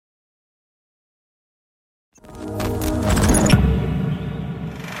Welcome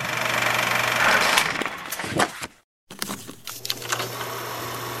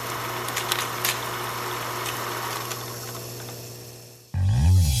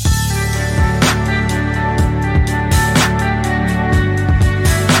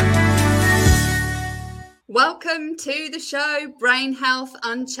to the show, Brain Health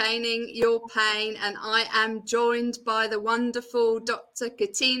Unchaining Your Pain, and I am joined by the wonderful Dr.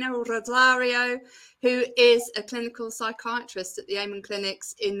 Katyna Rosario, who is a clinical psychiatrist at the Amen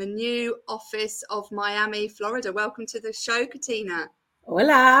Clinics in the new office of Miami, Florida. Welcome to the show, Katyna.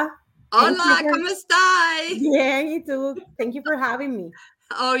 Hola. Hola, ¿cómo estás? Bien, y tú? Thank you for having me.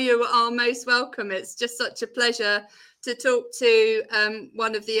 Oh, you are most welcome. It's just such a pleasure to talk to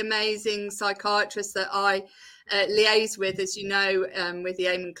one of the amazing psychiatrists that I liaise with, as you know, with the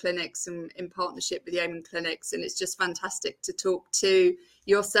Amen Clinics and in partnership with the Amen Clinics. And it's just fantastic to talk to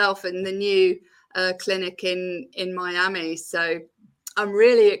yourself and the new clinic in Miami. So I'm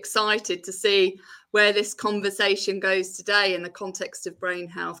really excited to see where this conversation goes today in the context of brain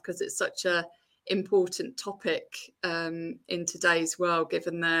health, because it's such a important topic in today's world,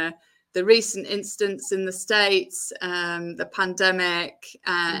 given the recent incidents in the States, the pandemic,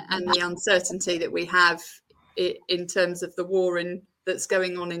 and the uncertainty that we have in terms of the war that's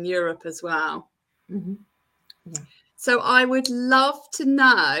going on in Europe as well. Mm-hmm. Yeah. So I would love to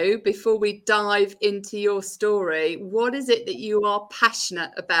know, before we dive into your story, what is it that you are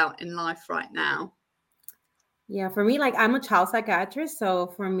passionate about in life right now? Yeah, for me, like I'm a child psychiatrist. So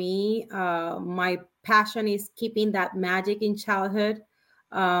for me, my passion is keeping that magic in childhood,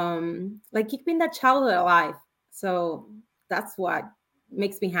 like keeping that childhood alive. So that's what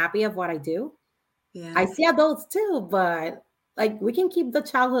makes me happy of what I do. Yeah, I see adults too, but like we can keep the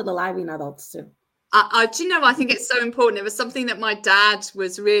childhood alive in adults too. Do you know, I think it's so important. It was something that my dad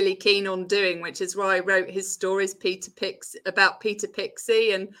was really keen on doing, which is why I wrote his stories, about Peter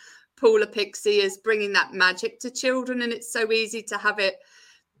Pixie and Paula Pixie, is bringing that magic to children. And it's so easy to have it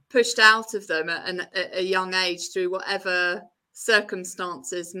pushed out of them at a young age through whatever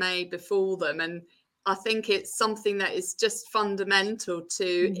circumstances may befall them. And I think it's something that is just fundamental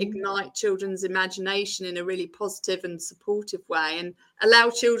to ignite children's imagination in a really positive and supportive way, and allow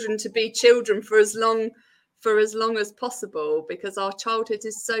children to be children for as long as possible, because our childhood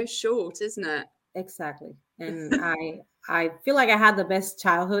is so short, isn't it? Exactly. And I feel like I had the best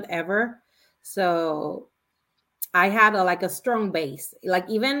childhood ever. So I had a strong base. Like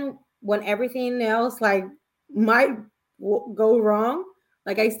even when everything else like might go wrong,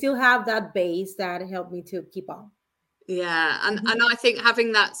 like I still have that base that helped me to keep on. Yeah, and I think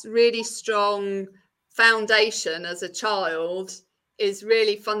having that really strong foundation as a child is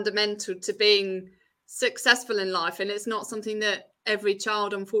really fundamental to being successful in life. And it's not something that every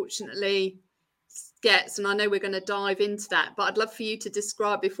child, unfortunately, gets. And I know we're going to dive into that, but I'd love for you to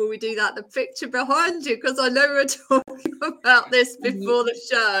describe, before we do that, the picture behind you, because I know we were talking about this before the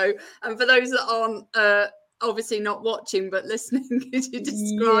show. And for those that aren't obviously not watching but listening, could you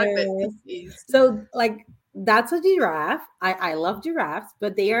describe it, please? So like that's a giraffe. I love giraffes,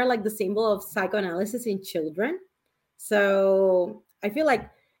 but they are like the symbol of psychoanalysis in children. So I feel like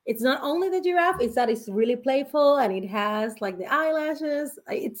it's not only the giraffe, it's that it's really playful and it has like the eyelashes.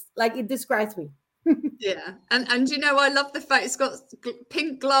 It's like it describes me. Yeah, and you know, I love the fact it's got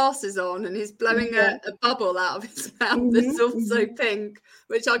pink glasses on and he's blowing a bubble out of his mouth that's also pink,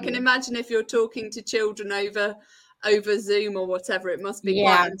 which I can imagine if you're talking to children over Zoom or whatever, it must be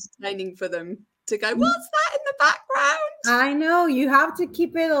quite entertaining for them to go, what's that in the background? I know, you have to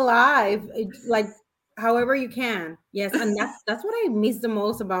keep it alive, like however you can. Yes, and that's what I miss the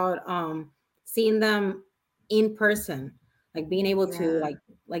most about seeing them in person, like being able to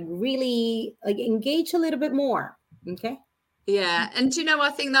like really like engage a little bit more. Okay. Yeah, and you know, I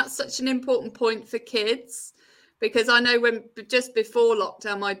think that's such an important point for kids, because I know when just before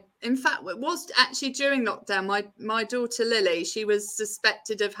lockdown, in fact it was actually during lockdown, my daughter Lily, she was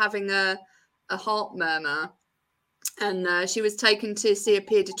suspected of having a heart murmur, and she was taken to see a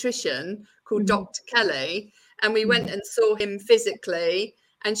pediatrician called Dr. Kelly, and we went and saw him physically,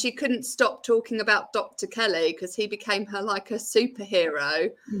 and she couldn't stop talking about Dr. Kelly because he became her like a superhero.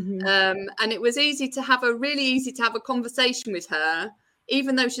 And it was really easy to have a conversation with her,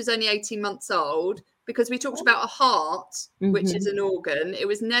 even though she's only 18 months old, because we talked about a heart, which is an organ. It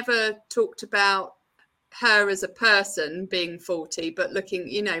was never talked about her as a person being faulty, but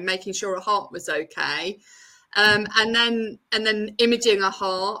making sure her heart was okay. And then imaging a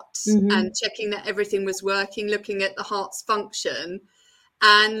heart and checking that everything was working, looking at the heart's function.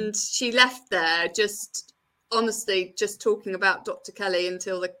 And she left there just honestly just talking about Dr. Kelly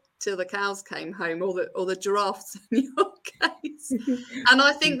until the till the cows came home, or the giraffes in your case. And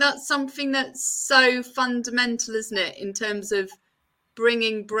I think that's something that's so fundamental, isn't it, in terms of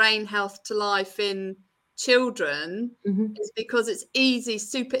bringing brain health to life in children, is because it's easy,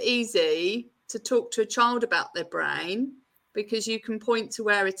 super easy to talk to a child about their brain, because you can point to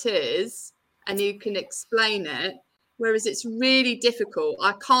where it is and you can explain it. Whereas it's really difficult.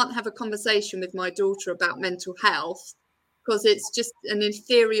 I can't have a conversation with my daughter about mental health because it's just an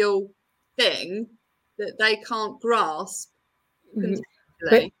ethereal thing that they can't grasp But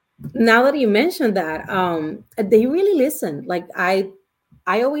contextually. now that you mentioned that, they really listen. Like I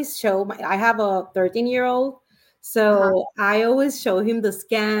always show I have a 13-year-old, so I always show him the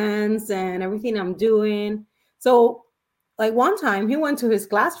scans and everything I'm doing. So like one time he went to his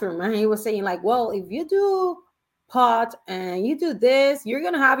classroom and he was saying like, well, if you do pot and you do this, you're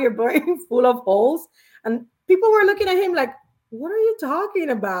gonna have your brain full of holes. And people were looking at him like, what are you talking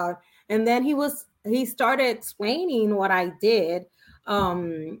about? And then he started explaining what I did.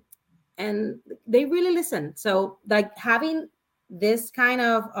 And they really listen. So like having this kind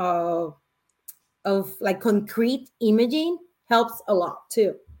of like concrete imaging helps a lot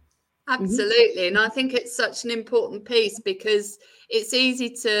too. Absolutely. And I think it's such an important piece, because it's easy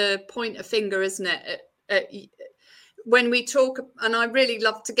to point a finger, isn't it, when we talk. And I really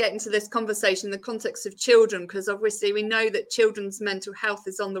love to get into this conversation in the context of children, because obviously we know that children's mental health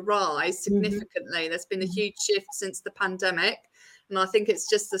is on the rise significantly. There's been a huge shift since the pandemic. And I think it's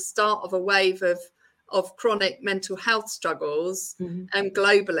just the start of a wave of chronic mental health struggles, and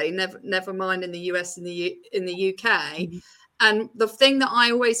globally, never mind in the US and in the UK. And the thing that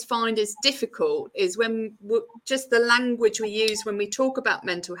I always find is difficult is when just the language we use when we talk about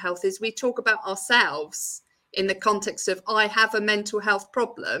mental health is we talk about ourselves in the context of I have a mental health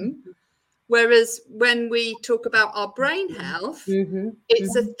problem. Whereas when we talk about our brain health,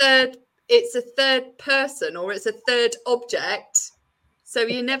 it's a third person, or it's a third object. So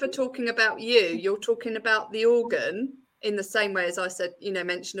you're never talking about you, you're talking about the organ, in the same way as I said,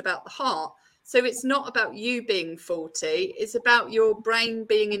 mentioned about the heart. So it's not about you being faulty, it's about your brain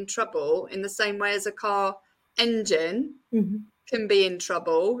being in trouble, in the same way as a car engine can be in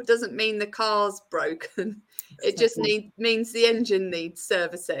trouble. It doesn't mean the car's broken. It just means the engine needs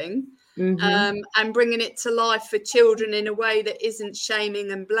servicing. And bringing it to life for children in a way that isn't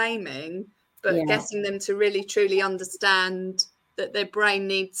shaming and blaming, but getting them to really truly understand that their brain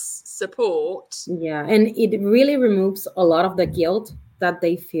needs support. Yeah, and it really removes a lot of the guilt that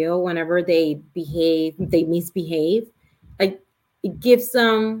they feel whenever they misbehave. Like it gives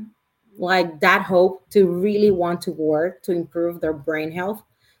them like that hope to really want to work to improve their brain health.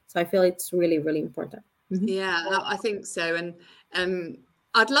 So I feel it's really, really important. Yeah, I think so. And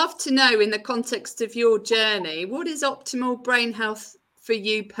I'd love to know, in the context of your journey, what is optimal brain health for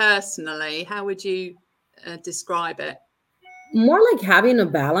you personally? How would you describe it? More like having a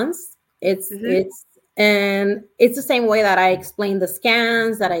balance. It's the same way that I explain the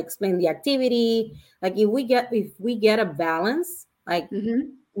scans, that I explain the activity. Like if we get a balance, like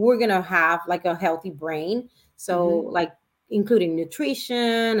we're gonna have like a healthy brain. So like including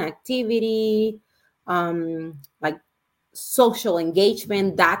nutrition, activity, like social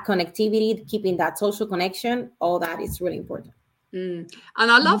engagement, that connectivity, keeping that social connection, all that is really important. And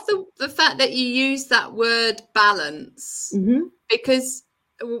I love the fact that you use that word balance, because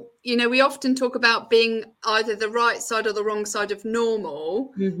we often talk about being either the right side or the wrong side of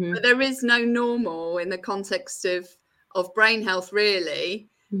normal, but there is no normal in the context of brain health, really,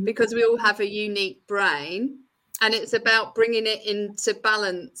 because we all have a unique brain, and it's about bringing it into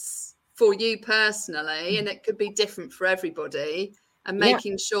balance for you personally, and it could be different for everybody, and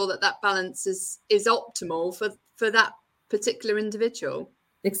making sure that balance is optimal for that particular individual.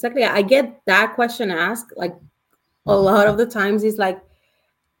 Exactly. I get that question asked like a lot of the times. Is like,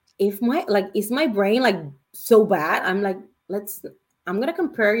 is my brain like so bad? I'm like, I'm gonna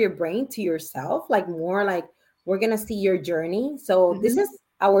compare your brain to yourself, like more like we're gonna see your journey. So this is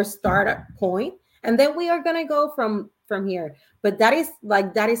our start point, and then we are gonna go from here. But that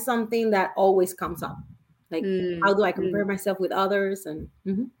is something that always comes up. Like, how do I compare myself with others? And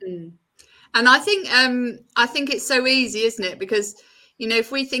And I think it's so easy, isn't it? Because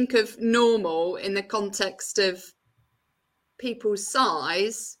if we think of normal in the context of people's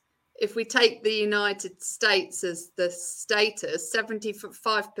size, if we take the United States as the status,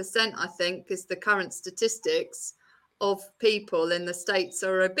 75%, I think, is the current statistics of people in the States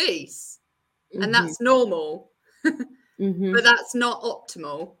are obese. And that's normal, but that's not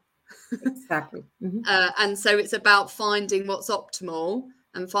optimal. Exactly. And so it's about finding what's optimal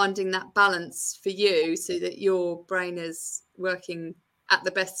and finding that balance for you so that your brain is working at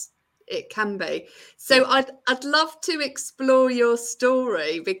the best it can be. So I'd love to explore your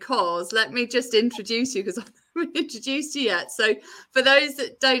story, because let me just introduce you, because I haven't introduced you yet. So for those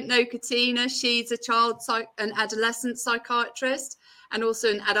that don't know Katyna, she's a an adolescent psychiatrist and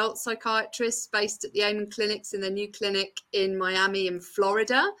also an adult psychiatrist based at the Amen Clinics in the new clinic in Miami in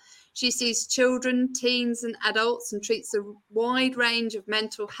Florida. She sees children, teens and adults and treats a wide range of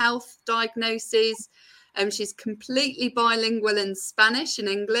mental health diagnoses. She's completely bilingual in Spanish and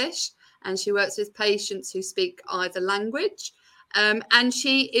English, and she works with patients who speak either language. And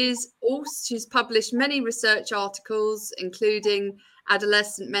she's published many research articles, including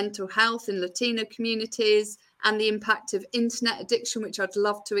adolescent mental health in Latino communities and the impact of internet addiction, which I'd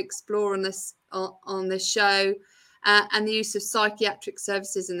love to explore on this show, and the use of psychiatric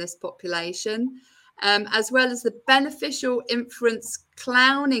services in this population, as well as the beneficial influence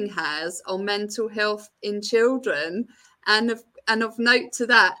clowning has on mental health in children. And of note to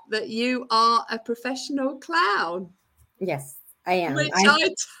that you are a professional clown. Yes, I am. Which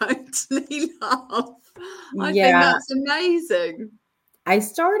I totally love. I think that's amazing. I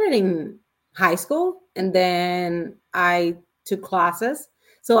started in high school and then I took classes.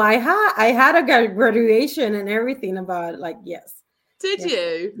 So I had a graduation and everything about yes. Did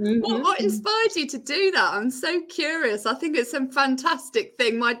you? Mm-hmm. What inspired you to do that? I'm so curious. I think it's a fantastic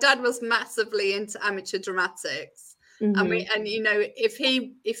thing. My dad was massively into amateur dramatics. Mm-hmm. And you know, if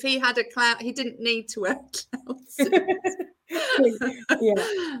he had a clown, he didn't need to wear clown suits.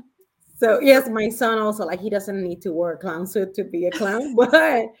 Yeah. So yes, my son also, he doesn't need to wear a clown suit to be a clown,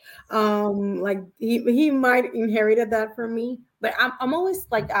 but he might inherited that from me. But I'm always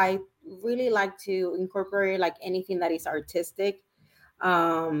I really like to incorporate anything that is artistic.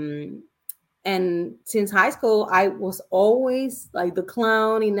 And since high school, I was always the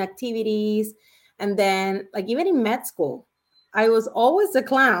clown in activities, and then even in med school, I was always a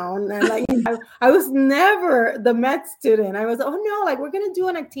clown, and I was never the med student. I was, oh no, we're gonna do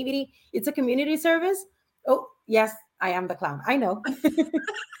an activity. It's a community service. Oh yes, I am the clown. I know.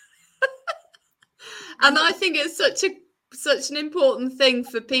 And I think it's such an important thing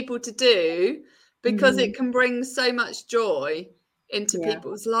for people to do, because it can bring so much joy into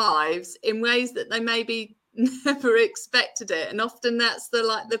people's lives in ways that they maybe never expected it. And often that's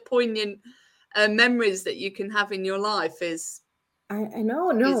the poignant memories that you can have in your life is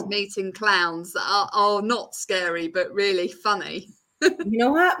is meeting clowns that are not scary but really funny. You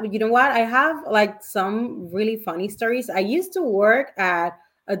know what? I have some really funny stories. I used to work at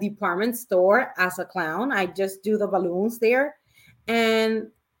a department store as a clown. I just do the balloons there, and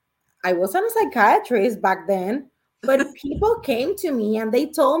I wasn't a psychiatrist back then, but people came to me and they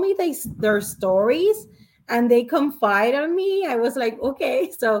told me their stories and they confide on me. I was like,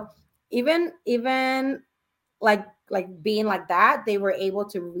 okay. So even being like that, they were able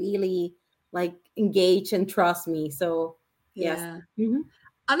to really engage and trust me. So yes. Mm-hmm.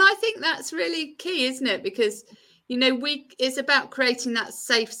 And I think that's really key, isn't it? Because it's about creating that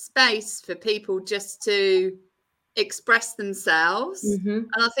safe space for people just to express themselves. Mm-hmm.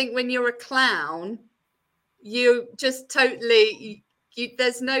 And I think when you're a clown, you just totally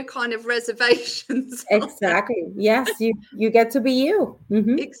there's no kind of reservations. Exactly. Yes, you get to be you.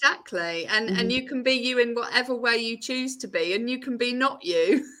 Mm-hmm. Exactly. And you can be you in whatever way you choose to be, and you can be not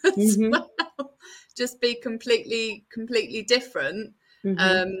you as well. Just be completely different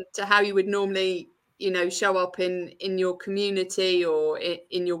to how you would normally show up in your community or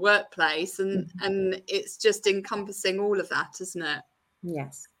in your workplace, and it's just encompassing all of that, isn't it?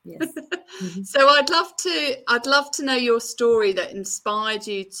 Yes. So I'd love to know your story that inspired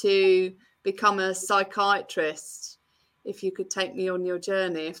you to become a psychiatrist. If you could take me on your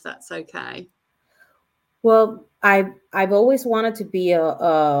journey, if that's okay. Well, I've always wanted to be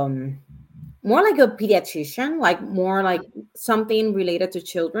more like a pediatrician, more something related to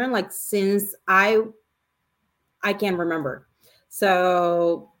children, since I can remember.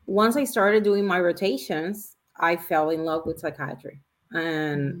 So once I started doing my rotations, I fell in love with psychiatry.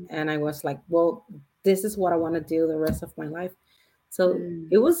 And I was like, well, this is what I want to do the rest of my life. So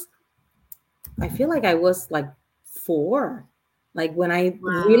it was, I feel like I was 4, when I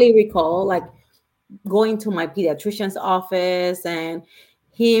really recall going to my pediatrician's office and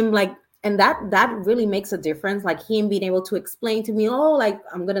him and that really makes a difference. Him being able to explain to me,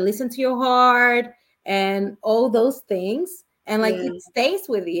 I'm going to listen to your heart and all those things. And it stays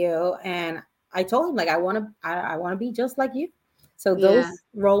with you. And I told him I want to be just like you. So those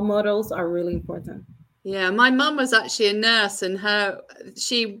role models are really important. Yeah, my mum was actually a nurse, and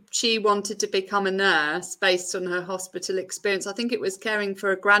she wanted to become a nurse based on her hospital experience. I think it was caring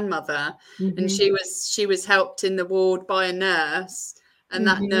for a grandmother, and she was helped in the ward by a nurse, and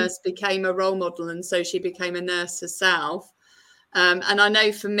that nurse became a role model, and so she became a nurse herself. And I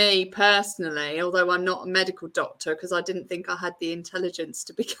know for me personally, although I'm not a medical doctor because I didn't think I had the intelligence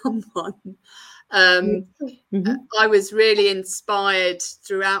to become one, I was really inspired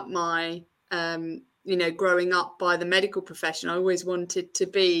throughout my growing up by the medical profession. I always wanted to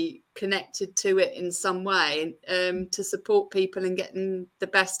be connected to it in some way, to support people and getting the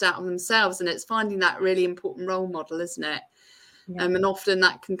best out of themselves. And it's finding that really important role model, isn't it? Yeah. And often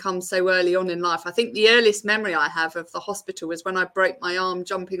that can come so early on in life. I think the earliest memory I have of the hospital was when I broke my arm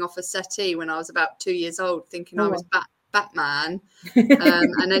jumping off a settee when I was about 2 years old, thinking I was Batman,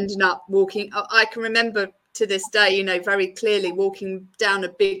 and ended up walking. I can remember to this day, very clearly walking down a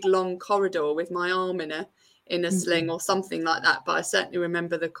big long corridor with my arm in a sling or something like that. But I certainly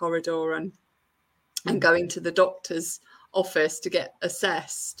remember the corridor and going to the doctor's office to get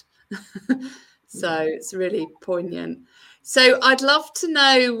assessed. So it's really poignant. So I'd love to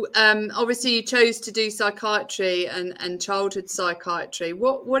know, obviously you chose to do psychiatry and childhood psychiatry.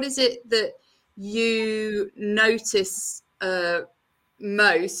 What is it that you notice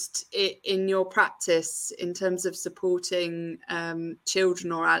most in your practice in terms of supporting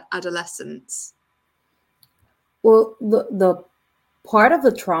children or adolescents? Well, the part of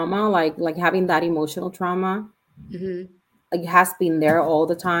the trauma, like having that emotional trauma, like has been there all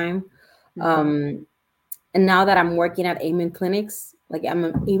the time. And now that I'm working at Amen clinics, like I'm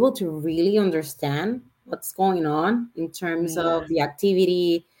able to really understand what's going on in terms of the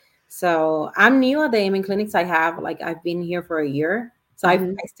activity. So I'm new at the Amen clinics. I've been here for a year. So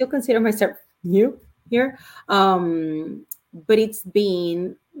I still consider myself new here. But it's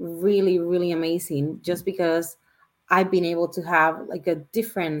been really, really amazing just because I've been able to have like a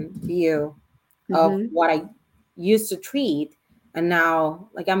different view of what I used to treat. And now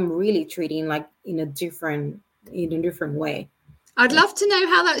like I'm really treating like in a different way. I'd love to know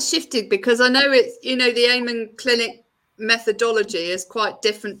how that shifted, because I know it's, the Amen clinic methodology is quite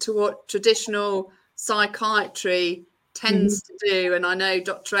different to what traditional psychiatry tends to do. And I know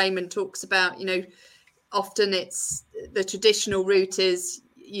Dr. Amen talks about, often it's the traditional route is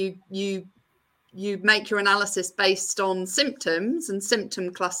you make your analysis based on symptoms and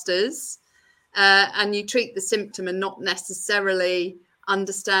symptom clusters, and you treat the symptom and not necessarily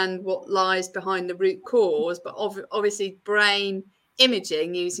understand what lies behind the root cause. But obviously brain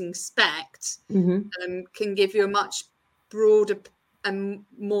imaging using SPECT can give you a much broader and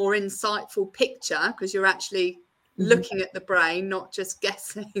more insightful picture, because you're actually looking at the brain, not just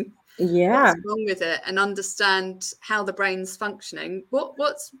guessing what's wrong with it, and understand how the brain's functioning.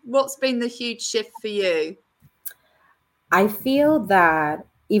 What's been the huge shift for you? I feel that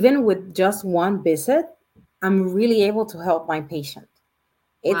even with just one visit, I'm really able to help my patient.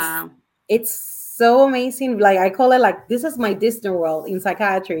 It's so amazing. Like I call it like, this is my Disney World in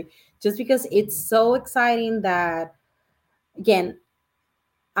psychiatry, just because it's so exciting that, again,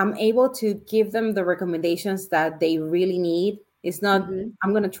 I'm able to give them the recommendations that they really need. It's not,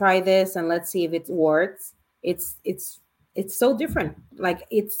 I'm going to try this and let's see if it works. It's so different. Like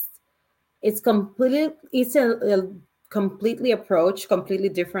it's a completely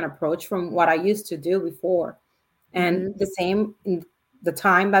different approach from what I used to do before. And the same in the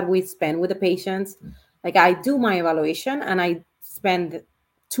time that we spend with the patients. Like I do my evaluation and I spend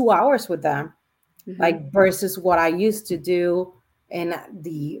 2 hours with them, like versus what I used to do in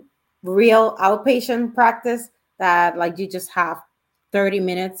the real outpatient practice, that like you just have 30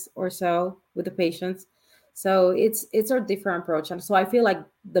 minutes or so with the patients. So it's a different approach. And so I feel like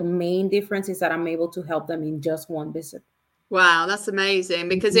the main difference is that I'm able to help them in just one visit. Wow, that's amazing.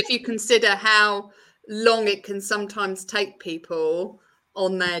 Because if you consider how long it can sometimes take people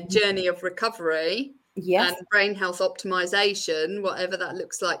on their journey of recovery and brain health optimization, whatever that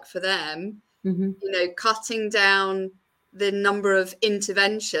looks like for them, cutting down the number of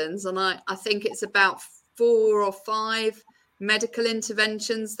interventions. And I think it's about 4 or 5 medical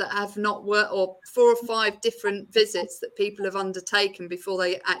interventions that have not worked, or 4 or 5 different visits that people have undertaken before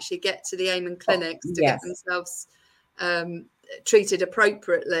they actually get to the Amen clinics to get themselves treated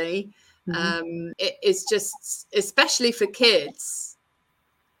appropriately. It is just, especially for kids,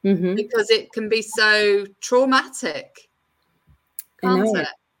 because it can be so traumatic, can't it?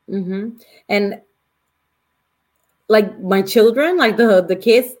 And like my children, like the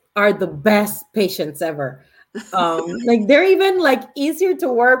kids are the best patients ever. Like they're even like easier to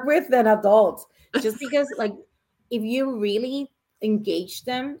work with than adults, just because like if you really engage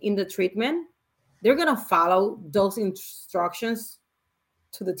them in the treatment, they're gonna follow those instructions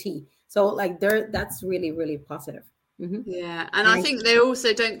to the T. So like that's really, really positive. Yeah. And I think they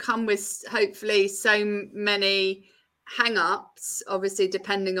also don't come with hopefully so many hang-ups, obviously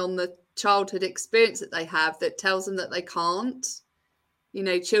depending on the childhood experience that they have, that tells them that they can't.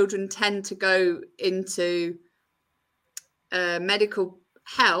 Children tend to go into medical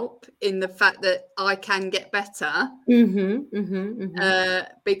help in the fact that I can get better,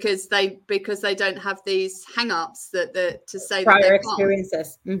 because they don't have these hang-ups that to say prior that they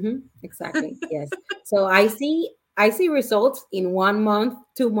experiences. Exactly. Yes. So I see results in 1 month,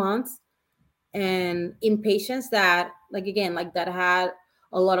 2 months, and in patients that, like, again, like that had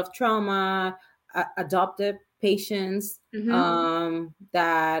a lot of trauma, adopted patients,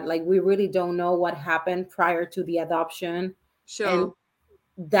 that, like, we really don't know what happened prior to the adoption. Sure. And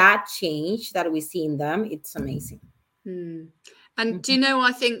that change that we see in them, it's amazing. And do you know,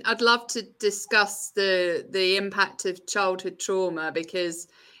 I think I'd love to discuss the impact of childhood trauma, because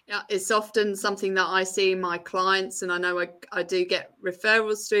it's often something that I see in my clients, and I know I do get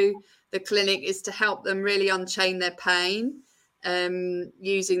referrals through the clinic, is to help them really unchain their pain,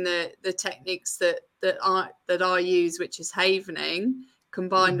 using the techniques that I use, which is havening,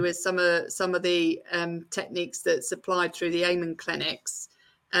 combined with some of the techniques that's applied through the Amen clinics.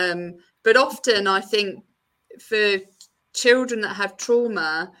 But often I think for children that have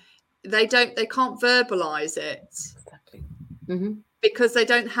trauma, they can't verbalize it. Exactly. Because they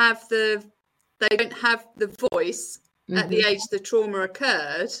don't have the voice at the age the trauma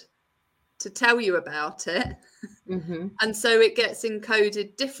occurred to tell you about it. And so it gets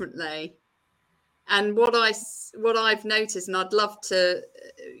encoded differently. And what I've noticed, and I'd love to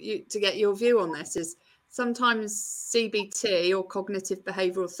get your view on this, is sometimes CBT, or cognitive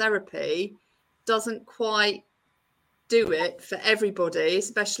behavioral therapy, doesn't quite do it for everybody,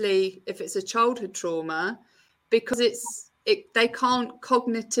 especially if it's a childhood trauma, because they can't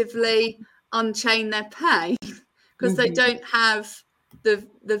cognitively unchain their pain because they don't have the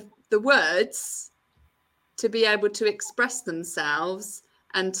words to be able to express themselves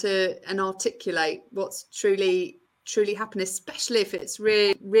and articulate what's truly happened, especially if it's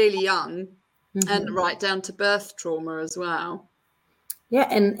really young, and right down to birth trauma as well. Yeah,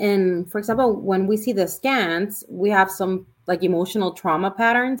 and for example, when we see the scans, we have some, like, emotional trauma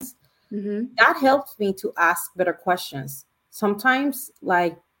patterns. That helps me to ask better questions. Sometimes,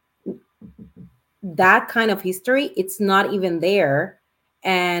 like, that kind of history, it's not even there.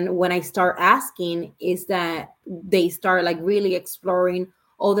 And when I start asking, is that they start, like, really exploring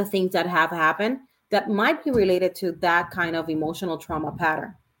all the things that have happened that might be related to that kind of emotional trauma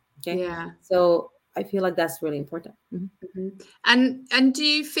pattern. Okay. Yeah. So I feel like that's really important. And do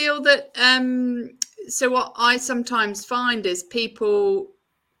you feel that so what I sometimes find is people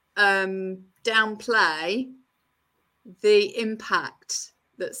downplay the impact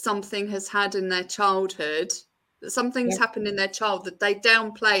that something has had in their childhood, that something's happened in their child, that they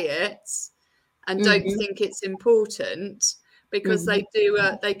downplay it and don't think it's important, because they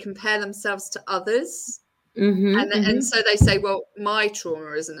compare themselves to others, and so they say, well, my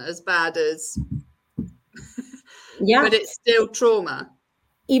trauma isn't as bad as but it's still trauma.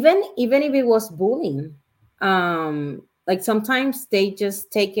 Even if it was bullying, like, sometimes they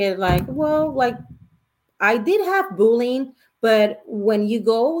just take it like, well, like, I did have bullying, but when you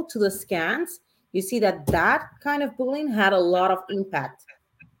go to the scans, you see that kind of bullying had a lot of impact.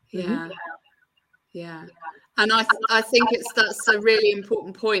 Yeah. And I think that's a really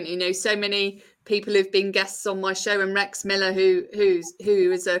important point. So many people who've been guests on my show, and Rex Miller, who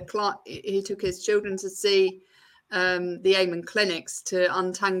is a client, he took his children to see the Amen clinics to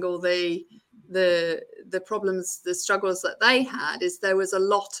untangle the problems, the struggles that they had. Is there was a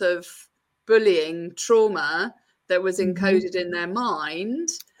lot of bullying trauma that was encoded in their mind,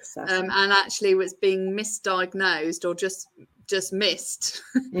 and actually was being misdiagnosed, or just missed,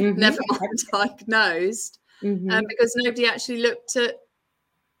 never mind diagnosed, because nobody actually looked at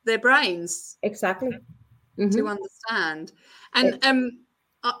their brains to understand. And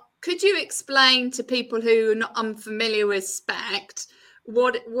could you explain to people who are not unfamiliar with SPECT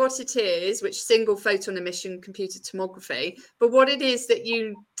what it is, which single photon emission computer tomography, but what it is that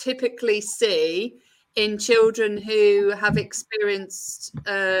you typically see in children who have experienced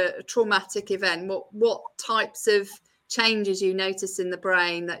a traumatic event? What types of changes you notice in the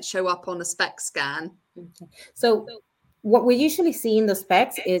brain that show up on a SPECT scan? So what we usually see in the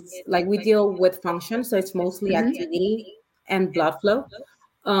SPECTs is, like, we deal with function, so it's mostly activity and blood flow.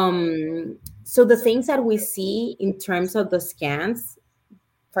 So the things that we see in terms of the scans,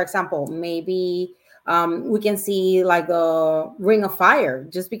 for example, maybe we can see, like, a ring of fire,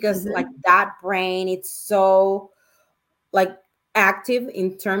 just because like that brain, it's so, like, active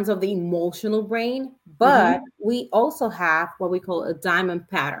in terms of the emotional brain. But we also have what we call a diamond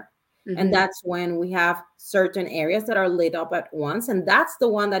pattern. And that's when we have certain areas that are lit up at once. And that's the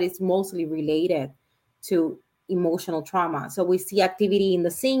one that is mostly related to emotional trauma. So we see activity in the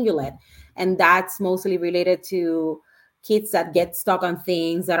cingulate, and that's mostly related to kids that get stuck on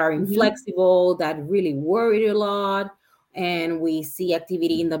things, that are inflexible, that really worry a lot. And we see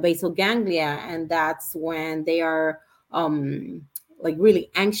activity in the basal ganglia, and that's when they are like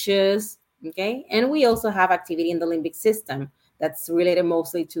really anxious. Okay. And we also have activity in the limbic system that's related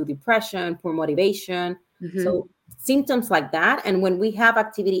mostly to depression, poor motivation. So symptoms like that. And when we have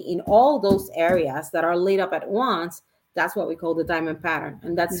activity in all those areas that are lit up at once, that's what we call the diamond pattern.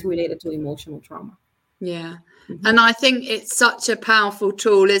 And that's related to emotional trauma. Yeah. And I think it's such a powerful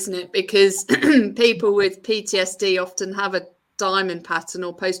tool, isn't it? Because people with PTSD often have a diamond pattern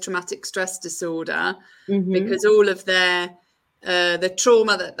or post-traumatic stress disorder because all of their the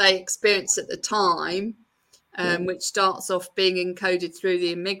trauma that they experience at the time, which starts off being encoded through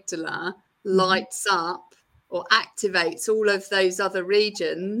the amygdala, lights up or activates all of those other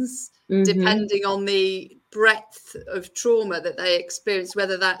regions depending on the breadth of trauma that they experience,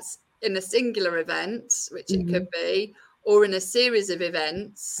 whether that's in a singular event, which it could be, or in a series of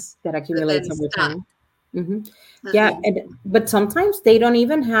events that accumulates over stack. time. Yeah, but sometimes they don't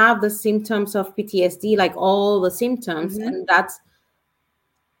even have the symptoms of PTSD, like all the symptoms, and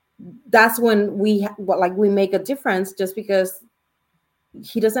that's when we make a difference, just because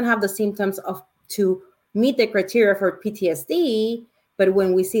he doesn't have the symptoms of to meet the criteria for PTSD. But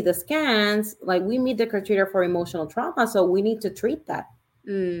when we see the scans, like, we meet the criteria for emotional trauma, so we need to treat that.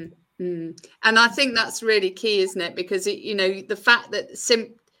 And I think that's really key, isn't it? Because the fact that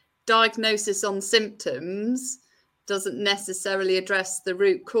diagnosis on symptoms doesn't necessarily address the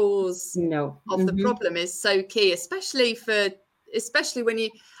root cause of the problem is so key, especially when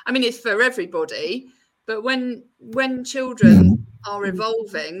it's for everybody, but when children are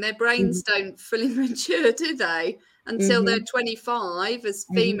evolving, their brains don't fully mature, do they, until they're 25 as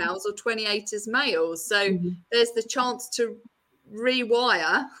females or 28 as males. So there's the chance to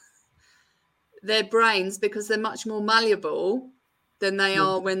rewire their brains because they're much more malleable than they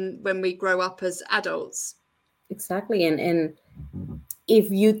are when we grow up as adults. Exactly. And if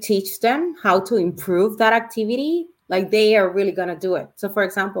you teach them how to improve that activity, like, they are really going to do it. So for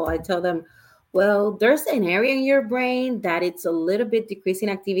example, I tell them, well, there's an area in your brain that it's a little bit decreasing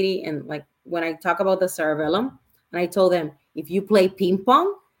activity. And like, when I talk about the cerebellum, and I told them, if you play ping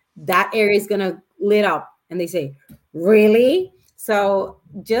pong, that area is going to lit up. And they say, really? So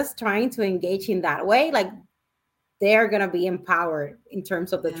just trying to engage in that way, like, they're going to be empowered in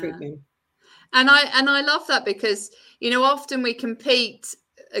terms of the treatment. And I love that because, often we compete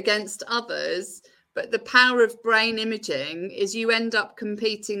against others, but the power of brain imaging is you end up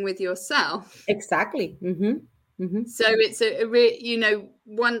competing with yourself. Exactly. So it's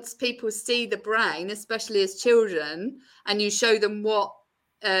once people see the brain, especially as children, and you show them what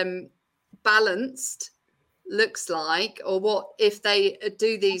balanced looks like, or what if they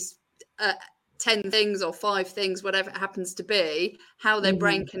do these 10 things or 5 things, whatever it happens to be, how their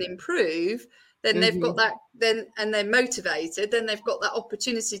brain can improve, then they've got that, and they're motivated, then they've got that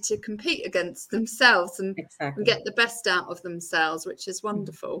opportunity to compete against themselves and get the best out of themselves, which is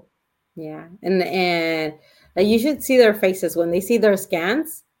wonderful. Yeah. And you should see their faces when they see their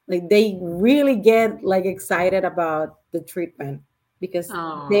scans. Like, they really get like excited about the treatment because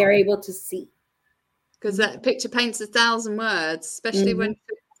they are able to see. Because that picture paints 1,000 words, especially when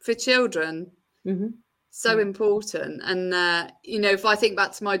for children. So important. And if I think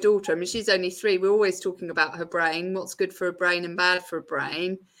back to my daughter, she's only 3, we're always talking about her brain, what's good for a brain and bad for a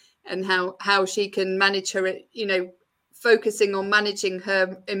brain, and how she can manage her, focusing on managing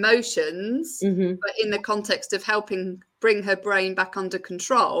her emotions, but in the context of helping bring her brain back under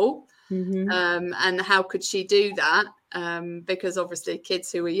control. And how could she do that? Because obviously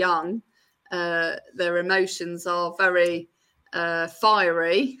kids who are young, their emotions are very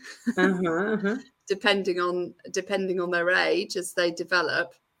fiery, depending on their age as they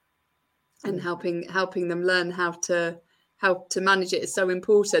develop, and helping them learn how to manage it is so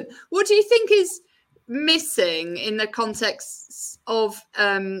important. What do you think is missing in the context of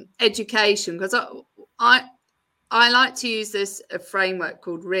education? Because I like to use a framework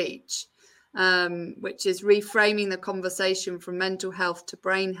called REACH, which is reframing the conversation from mental health to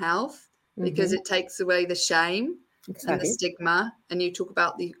brain health, because it takes away the shame and the stigma, and you talk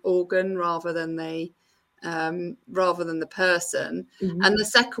about the organ rather than the person. And the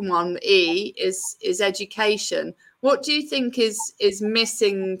second one, E, is education. What do you think is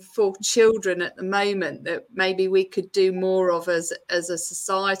missing for children at the moment that maybe we could do more of as a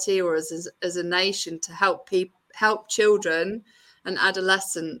society or as a nation to help children and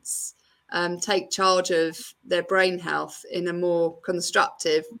adolescents take charge of their brain health in a more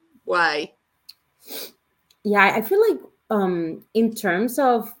constructive way? Yeah, I feel like in terms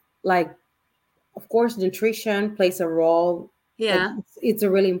of like, of course, nutrition plays a role. Like Yeah. it's a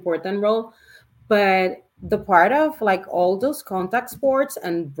really important role, but the part of like all those contact sports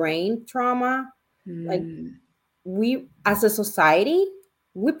and brain trauma, like we as a society,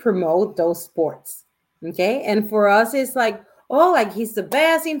 we promote those sports. Okay. And for us, it's like, oh, like he's the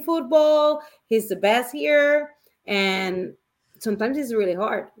best in football, he's the best here. And sometimes it's really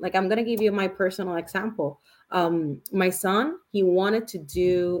hard. Like, I'm going to give you my personal example. My son, he wanted to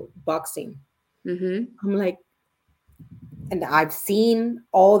do boxing. Mm-hmm. I'm like, and I've seen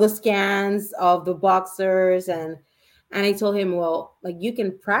all the scans of the boxers, and I told him, well, like you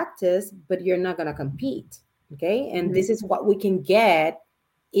can practice, but you're not gonna compete. Okay. And this is what we can get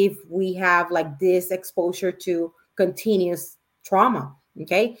if we have like this exposure to continuous trauma.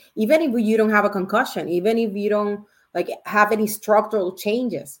 Okay. Even if you don't have a concussion, even if you don't like have any structural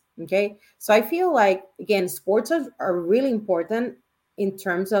changes. Okay. So I feel like again, sports are really important in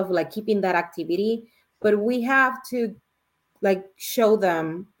terms of like keeping that activity, but we have to like show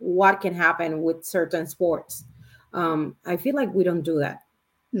them what can happen with certain sports. I feel like we don't do that.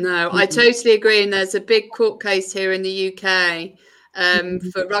 No, I totally agree. And there's a big court case here in the UK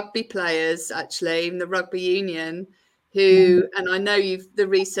for rugby players, actually, in the rugby union, who, and I know the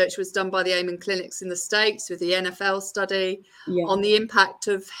research was done by the Amen clinics in the States with the NFL study Yeah. on the impact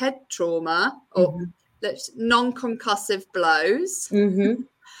of head trauma or non-concussive blows can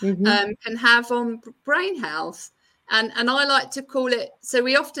have on brain health. And I like to call it, so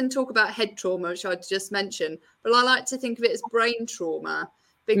we often talk about head trauma, which I just mentioned, but I like to think of it as brain trauma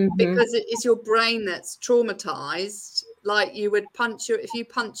because it is your brain that's traumatized. Like you would if you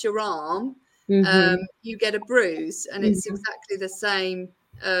punch your arm, you get a bruise, and it's exactly the same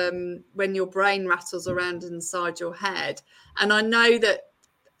when your brain rattles around inside your head. And I know that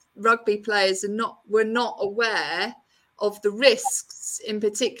rugby players were not aware of the risks, in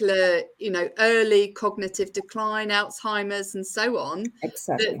particular, early cognitive decline, Alzheimer's, and so on.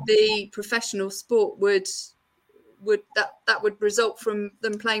 Exactly. That the professional sport would result from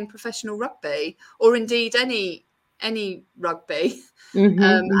them playing professional rugby, or indeed any rugby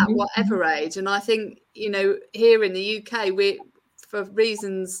at whatever age. And I think here in the UK, we, for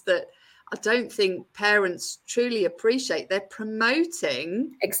reasons that I don't think parents truly appreciate, they're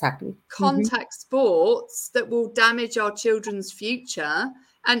promoting Exactly contact sports that will damage our children's future.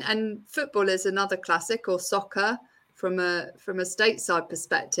 And football is another classic, or soccer from a stateside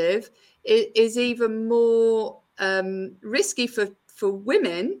perspective is even more risky for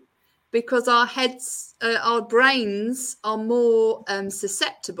women, because our brains are more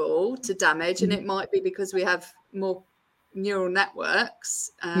susceptible to damage. And it might be because we have more neural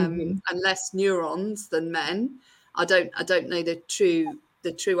networks and less neurons than men. I don't know the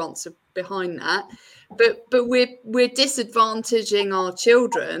true answer behind that, but we're disadvantaging our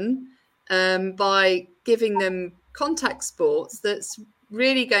children by giving them contact sports that's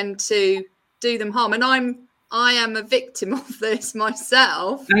really going to do them harm. And I am a victim of this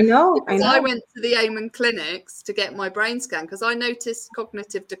myself. I know. I went to the Amen clinics to get my brain scan because I noticed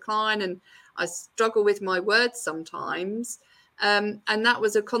cognitive decline and I struggle with my words sometimes. And that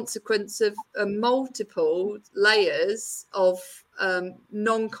was a consequence of multiple layers of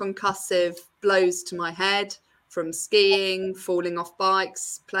non-concussive blows to my head from skiing, falling off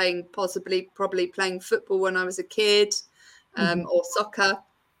bikes, probably playing football when I was a kid, or soccer.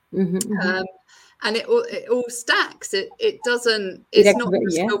 And it all stacks. It's not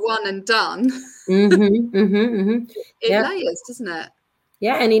just a one and done. It layers, doesn't it?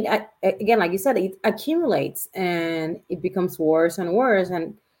 Yeah, and it again, like you said, it accumulates and it becomes worse and worse.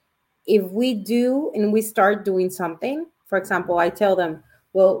 And if we start doing something, for example, I tell them,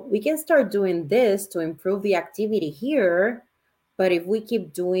 well, we can start doing this to improve the activity here, but if we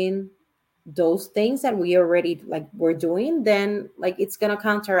keep doing those things that we already we're doing, then like it's gonna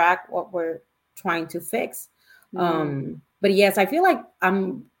counteract what we're trying to fix. But yes, I feel like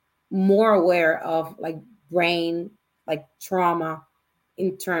I'm more aware of like brain trauma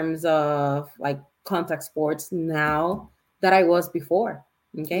in terms of like contact sports now that I was before.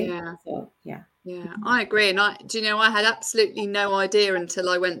 Okay. Yeah. So yeah. Yeah, I agree. And I had absolutely no idea until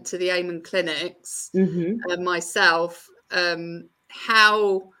I went to the Amen clinics myself,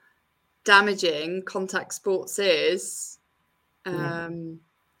 how damaging contact sports is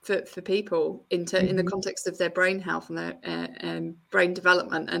for people in the context of their brain health and their brain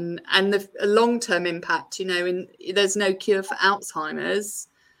development and the long-term impact. There's no cure for Alzheimer's,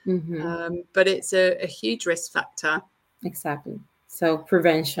 but it's a huge risk factor. Exactly. So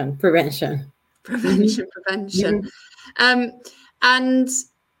prevention. Prevention, Mhm. prevention. Mhm. Um, and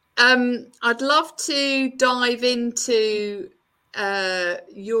I'd love to dive into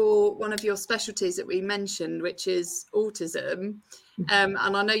your one of your specialties that we mentioned, which is autism. And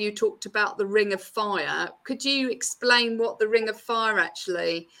I know you talked about the ring of fire. Could you explain what the ring of fire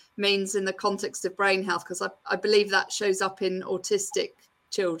actually means in the context of brain health? Because I believe that shows up in autistic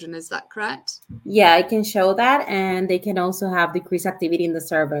children. Is that correct? Yeah, I can show that, and they can also have decreased activity in the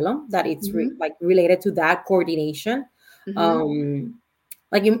cerebellum. That it's Hmm. like related to that coordination. Hmm. Um,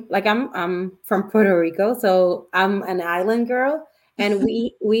 like I'm from Puerto Rico, so I'm an island girl, and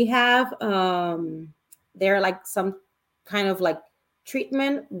we have there are like some kind of like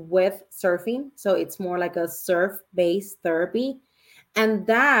treatment with surfing, so it's more like a surf based therapy, and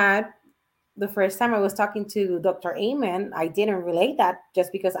that the first time I was talking to Dr. Amen, I didn't relate that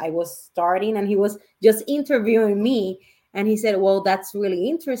just because I was starting and he was just interviewing me. And he said, well, that's really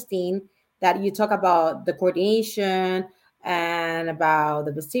interesting that you talk about the coordination and about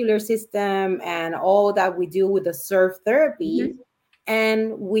the vestibular system and all that we do with the surf therapy. Hmm.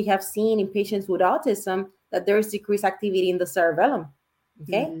 And we have seen in patients with autism that there is decreased activity in the cerebellum.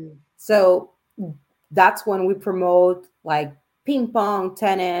 Okay. Hmm. So that's when we promote like ping pong,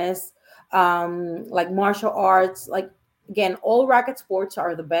 tennis, like martial arts. Like, again, all racket sports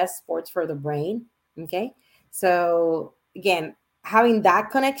are the best sports for the brain. Okay. So, again, having that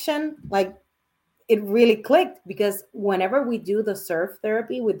connection, like, it really clicked because whenever we do the surf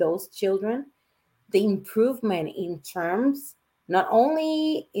therapy with those children, the improvement in terms, not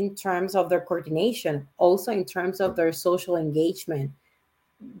only in terms of their coordination, also in terms of their social engagement,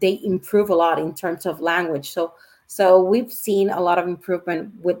 they improve a lot in terms of language. So we've seen a lot of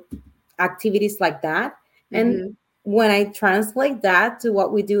improvement with activities like that. And Hmm. when I translate that to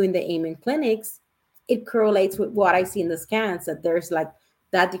what we do in the Amen clinics, it correlates with what I see in the scans, that there's like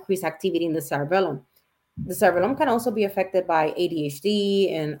that decreased activity in the cerebellum. The cerebellum can also be affected by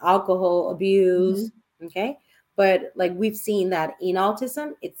ADHD and alcohol abuse. Hmm. Okay. But like we've seen that in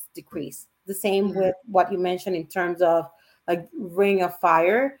autism, it's decreased. The same Yeah. with what you mentioned in terms of like ring of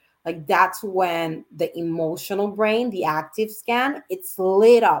fire. Like that's when the emotional brain, the active scan, it's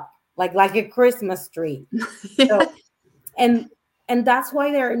lit up like a Christmas tree. So and and that's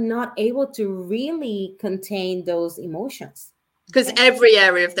why they're not able to really contain those emotions. Because Okay. every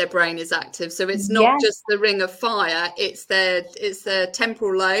area of their brain is active, so it's not Yes. just the ring of fire, it's their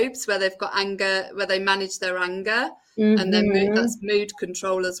temporal lobes where they've got anger, where they manage their anger, and their mood, Mm-hmm. that's mood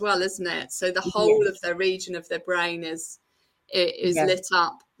control as well, isn't it? So the whole of Yes. their region of their brain is Yes. lit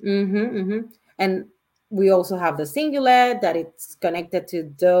up. Mm-hmm, mm-hmm. And we also have the cingulate that it's connected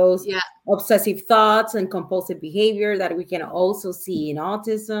to those Yeah. obsessive thoughts and compulsive behavior that we can also see in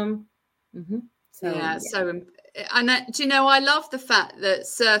autism. Mm-hmm. So Yeah, yeah. so and do you know, I love the fact that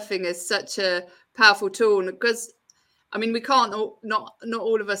surfing is such a powerful tool because I mean, we can't all, not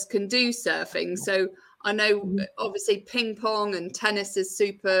all of us can do surfing. So I know Mm-hmm. obviously ping pong and tennis is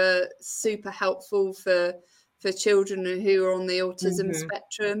super helpful for children who are on the autism Mm-hmm.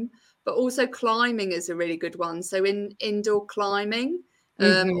 spectrum. But also climbing is a really good one. So in indoor climbing or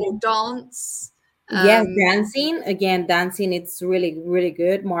Mm-hmm. dance. Yes, Um, dancing. Again, dancing, it's really, really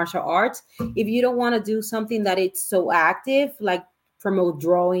good. Martial arts. If you don't want to do something that it's so active, like promote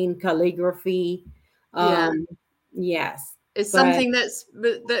drawing, calligraphy. yeah, Um, yes. it's But something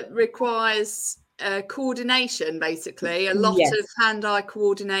that requires coordination, basically a lot of yes. hand-eye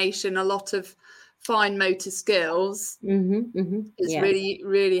coordination, a lot of fine motor skills Mm-hmm, mm-hmm. is Yes.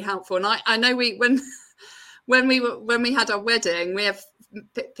 really helpful. And I know we when we had our wedding, we have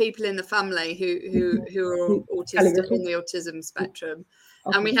people in the family who are autistic, Calligraphy. on the autism spectrum,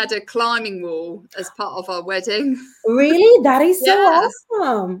 and Okay. we had a climbing wall as part of our wedding. Really? That is so Yeah,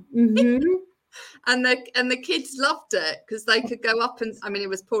 awesome. Mm-hmm. and the kids loved it because they could go up, and I mean it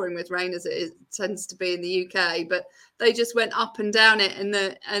was pouring with rain as tends to be in the UK, but they just went up and down it,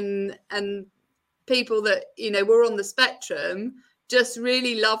 and people that were on the spectrum just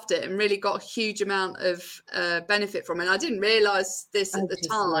really loved it and really got a huge amount of benefit from it. And I didn't realize this I at the just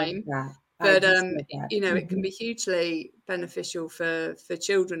love time, that. I but just love that. it can be hugely beneficial for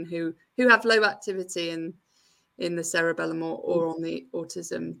children who have low activity in the cerebellum or on the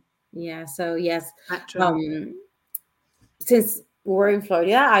autism Yeah. So yes. spectrum. Um, since we're in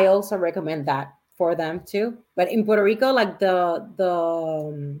Florida, I also recommend that for them too. But in Puerto Rico, like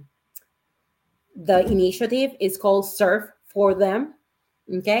the initiative is called Surf for Them.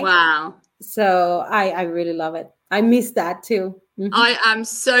 Okay. Wow. So I really love it. I miss that too. Mhm. I am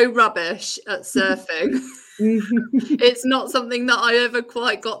so rubbish at surfing. It's not something that I ever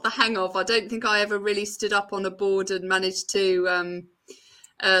quite got the hang of. I don't think I ever really stood up on a board and managed to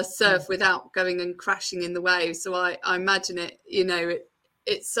surf without going and crashing in the waves. So I imagine it,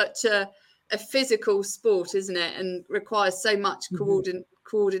 it's such a physical sport, isn't it? And requires so much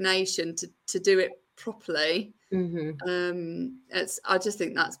coordination to do it properly. I just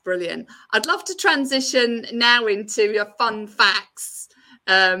think that's brilliant. I'd love to transition now into your fun facts,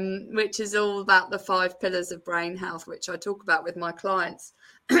 which is all about the 5 pillars of brain health, which I talk about with my clients.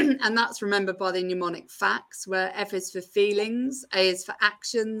 And that's remembered by the mnemonic facts, where F is for feelings, A is for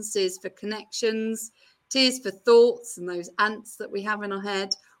actions, C is for connections, T is for thoughts and those ants that we have in our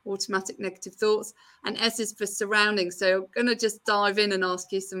head, automatic negative thoughts, and S is for surroundings. So I'm going to just dive in and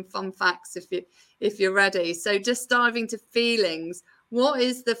ask you some fun facts if you're ready. So just diving to feelings, what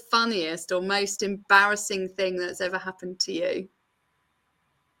is the funniest or most embarrassing thing that's ever happened to you?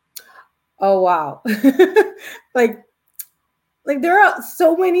 Oh, wow. like there are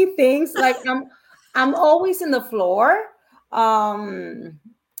so many things. Like I'm always in the floor.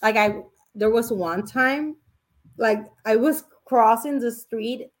 Like there was one time, like I was crossing the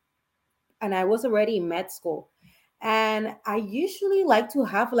street and I was already in med school. And I usually like to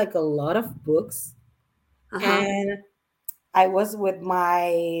have like a lot of books. And I was with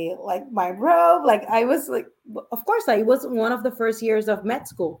my robe. Like I was like, of course, I was one of the first years of med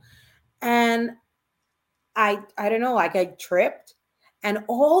school. And I don't know, like I tripped and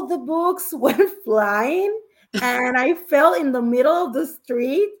all the books went flying and I fell in the middle of the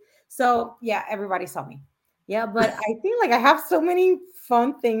street. So yeah, everybody saw me. Yeah, but I think like I have so many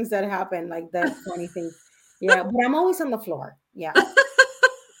fun things that happen, like that funny things. Yeah, but I'm always on the floor. Yeah.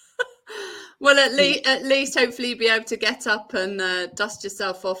 Well, at least hopefully you'll be able to get up and dust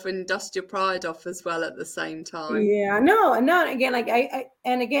yourself off and dust your pride off as well at the same time. Yeah, no, again, like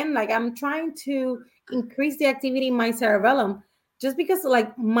like I'm trying to increase the activity in my cerebellum just because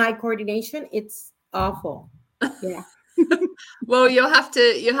like my coordination, it's awful. Yeah. Well, you'll have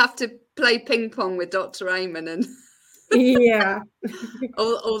to play ping pong with Dr. Amen, and Yeah.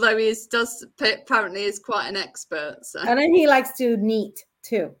 although apparently is quite an expert. So. And then he likes to knit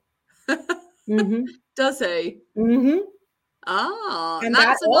too. Does he? And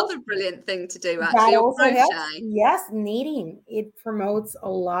that's another brilliant thing to do, actually. That also helps. Yes, knitting. It promotes a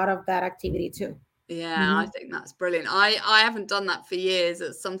lot of that activity too. Yeah, I think that's brilliant. I haven't done that for years.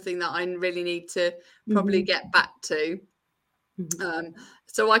 It's something that I really need to probably get back to.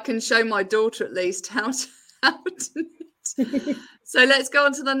 So I can show my daughter at least how to knit. So let's go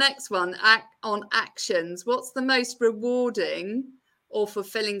on to the next one. On actions. What's the most rewarding or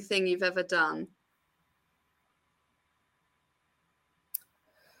fulfilling thing you've ever done?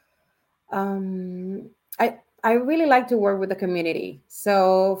 I really like to work with the community.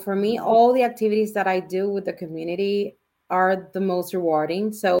 So for me, all the activities that I do with the community are the most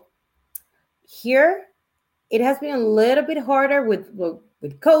rewarding. So here, it has been a little bit harder with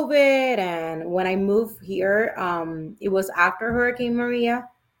COVID, and when I moved here, it was after Hurricane Maria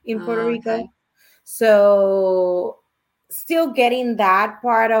in Puerto Rico. Okay. So still getting that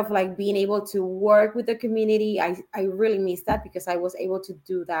part of like being able to work with the community, I really miss that because I was able to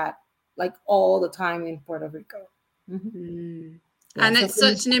do that like all the time in Puerto Rico. Yeah, and it's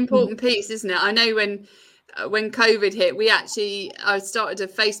such an important piece, isn't it? I know when COVID hit, I started a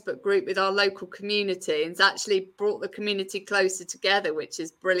Facebook group with our local community, and it's actually brought the community closer together, which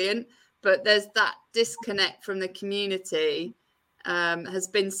is brilliant. But there's that disconnect from the community has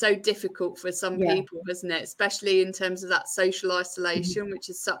been so difficult for some people, hasn't it? Especially in terms of that social isolation, which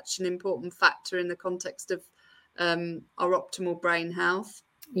is such an important factor in the context of our optimal brain health.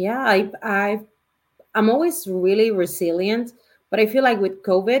 Yeah, I'm always really resilient, but I feel like with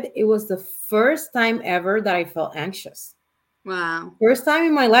COVID, it was the first time ever that I felt anxious. Wow. First time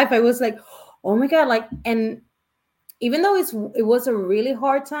in my life, I was like, oh my God, like, and even though it was a really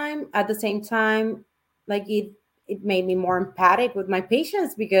hard time, at the same time, like it made me more empathic with my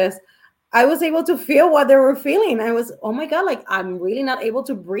patients because I was able to feel what they were feeling. I was, oh my God, like I'm really not able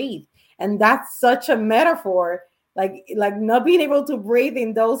to breathe. And that's such a metaphor, like not being able to breathe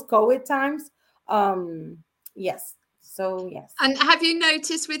in those COVID times. Yes. So yes. And have you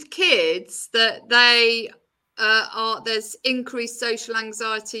noticed with kids that they there's increased social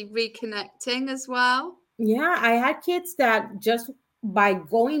anxiety reconnecting as well? Yeah, I had kids that just by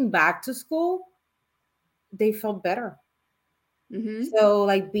going back to school, they felt better. So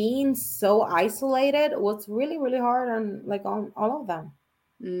like being so isolated was really, really hard on all of them.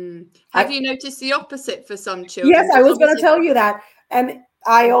 Have you noticed the opposite for some children? Yes, I was going to tell you that. And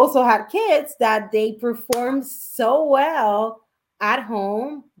I also had kids that they performed so well at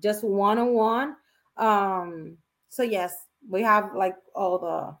home, just one-on-one. So yes, we have like all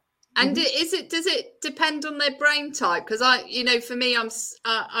the. And does it depend on their brain type? Because for me, I'm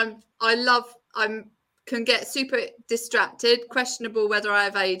can get super distracted, questionable whether I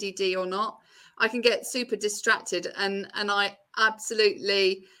have ADD or not. I can get super distracted, and I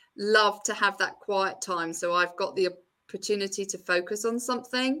absolutely love to have that quiet time. So I've got the opportunity to focus on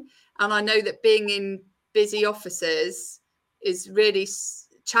something, and I know that being in busy offices is really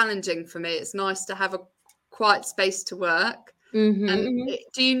challenging for me. It's nice to have a quiet space to work. And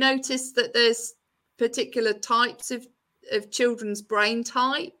do you notice that there's particular types of children's brain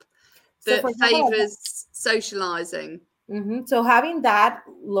type So that for example, favors socializing? so having that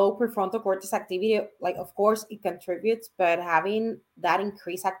low prefrontal cortex activity, like of course it contributes, but having that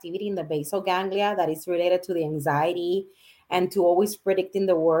increased activity in the basal ganglia that is related to the anxiety and to always predicting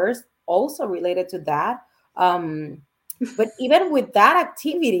the worst, also related to that. But even with that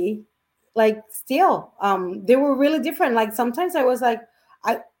activity, like still, they were really different. Like sometimes I was like,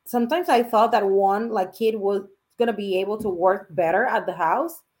 sometimes I thought that one like kid was gonna be able to work better at the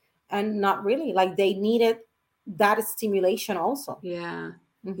house, and not really. Like they needed that stimulation also. Yeah.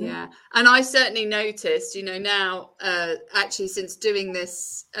 Yeah. And I certainly noticed, now, actually, since doing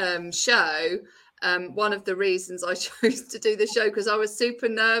this show, one of the reasons I chose to do the show, because I was super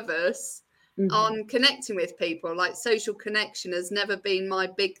nervous on connecting with people. Like social connection has never been my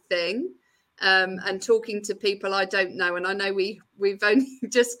big thing. And talking to people I don't know. And I know we've only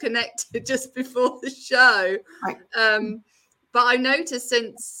just connected just before the show. Right. But I noticed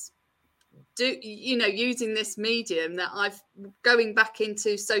since using this medium that I've going back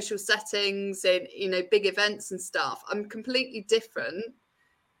into social settings and big events and stuff, I'm completely different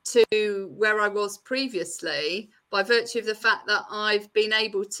to where I was previously by virtue of the fact that I've been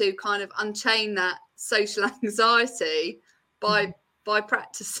able to kind of unchain that social anxiety by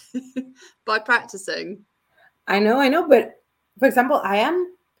practicing by practicing. I know, but for example, I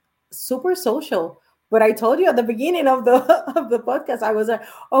am super social. But I told you at the beginning of the of the podcast, I was like,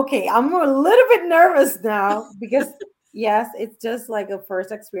 okay, I'm a little bit nervous now because yes, it's just like a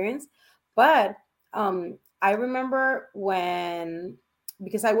first experience. But I remember when,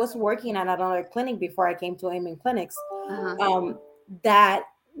 because I was working at another clinic before I came to Amen Clinics, that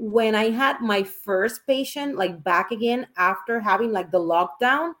when I had my first patient like back again after having like the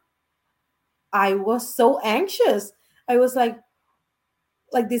lockdown, I was so anxious. I was like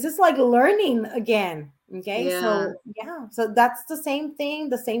this is like learning again. Okay, Yeah. so yeah, so that's the same thing,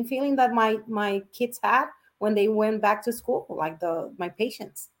 the same feeling that my kids had when they went back to school, like my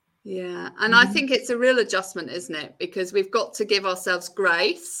patients. Yeah. And I think it's a real adjustment, isn't it? Because we've got to give ourselves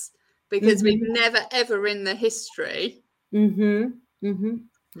grace, because we've never ever in the history Yeah,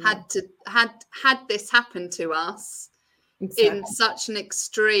 had this happen to us in exactly. such an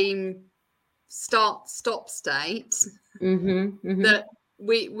extreme stop state that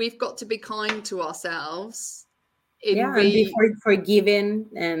we've got to be kind to ourselves in Yeah, and be forgiven,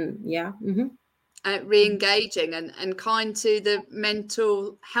 and yeah. re-engaging and kind to the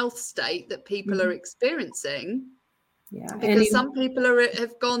mental health state that people are experiencing, Yeah, and because some people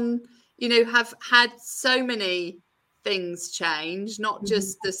have gone, have had so many things change, not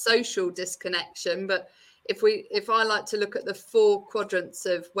just the social disconnection, but if I like to look at the 4 quadrants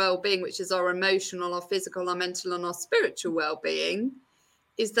of well-being, which is our emotional, our physical, our mental, and our spiritual well-being,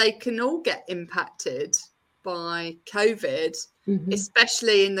 is they can all get impacted by COVID,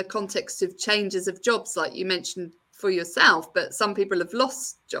 especially in the context of changes of jobs, like you mentioned for yourself, but some people have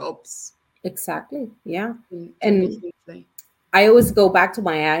lost jobs. exactly, yeah. Can be And hugely. I always go back to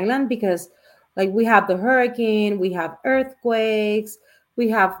my island because like we have the hurricane, we have earthquakes, we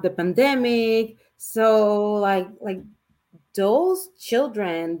have the pandemic. So like those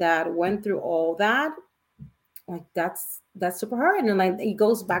children that went through all that, like that's super hard. And like it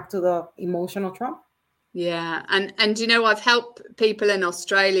goes back to the emotional trauma. Yeah, and I've helped people in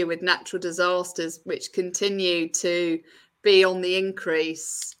Australia with natural disasters, which continue to be on the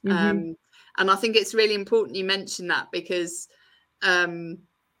increase. And I think it's really important you mention that, because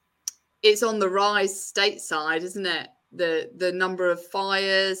it's on the rise stateside, isn't it? The number of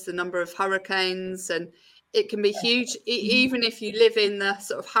fires, the number of hurricanes, and it can be huge, even if you live in the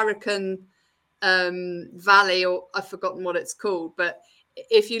sort of hurricane valley, or I've forgotten what it's called, but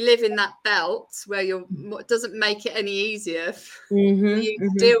if you live in that belt where it doesn't make it any easier for you to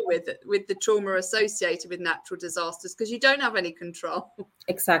deal with the trauma associated with natural disasters, because you don't have any control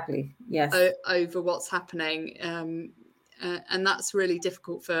Exactly. Yes. over what's happening, and that's really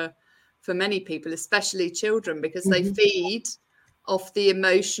difficult for many people, especially children, because they feed off the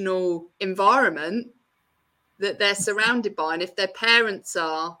emotional environment that they're surrounded by. And if their parents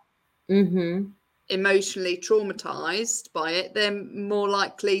are emotionally traumatized by it, they're more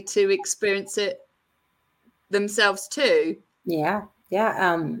likely to experience it themselves too. Yeah,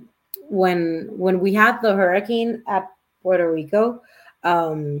 yeah. When we had the hurricane at Puerto Rico,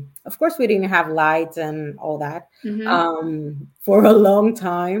 of course we didn't have lights and all that for a long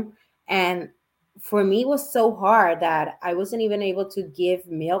time, and for me it was so hard that I wasn't even able to give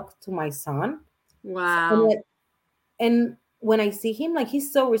milk to my son. Wow. And when I see him, like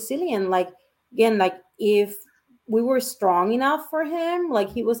he's so resilient. Like again, like if we were strong enough for him, like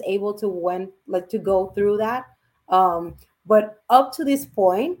he was able to to go through that. um but up to this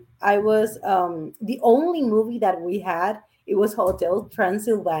point, I was the only movie that we had, it was Hotel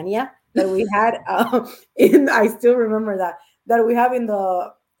Transylvania that we had in I still remember that we have in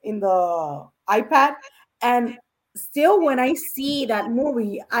the iPad. And still when I see that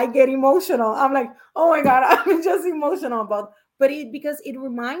movie I get emotional. I'm like, oh my god, I'm just emotional about, but it because it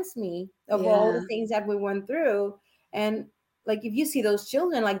reminds me of all the Yeah. things that we went through. And like if you see those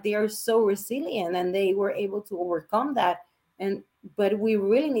children, like they are so resilient and they were able to overcome that. And but we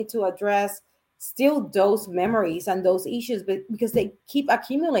really need to address still those memories and those issues, but because they keep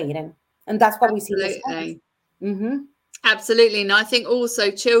accumulating, and that's what we see in the songs. Absolutely. Mm-hmm. Absolutely. And I think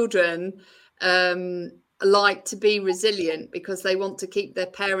also children um, like to be resilient because they want to keep their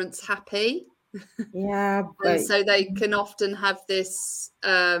parents happy. Yeah, And but so they can often have this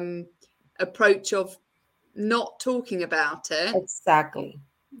approach of not talking about it exactly.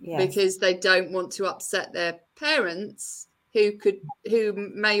 Yes. because they don't want to upset their parents who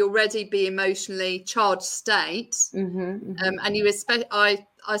may already be emotionally charged state. Mm-hmm, mm-hmm. And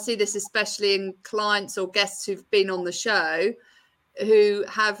I see this especially in clients or guests who've been on the show who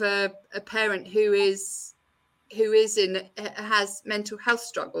have a parent who has mental health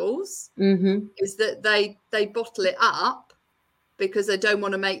struggles, Mm-hmm. is that they bottle it up because they don't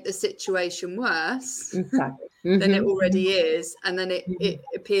want to make the situation worse Exactly. than it Mm-hmm. already is, and then Mm-hmm. it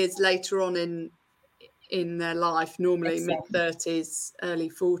appears later on in their life, normally Exactly. mid-30s, early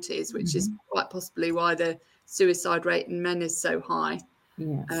 40s, which is Mm-hmm. quite possibly why the suicide rate in men is so high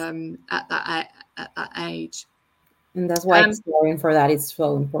Yes. at that age. And that's why Um, exploring for that is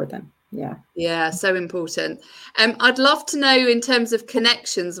so important. Yeah. yeah, so important. I'd love to know in terms of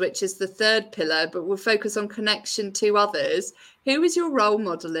connections, which is the third pillar, but we'll focus on connection to others. Who was your role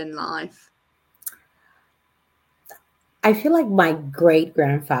model in life? I feel like my great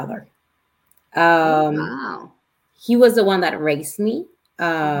grandfather. Oh, Um, wow. he was the one that raised me.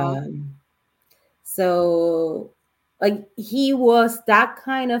 Uh-huh. So like he was that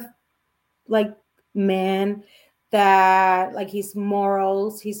kind of like man that like his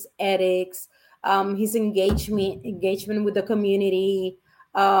morals, his ethics, his engagement with the community,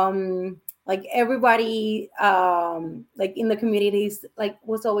 like everybody like in the communities like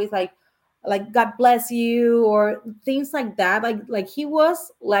was always like God bless you or things like that. Like he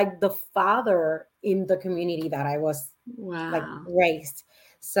was like the father in the community that I was like Wow. raised.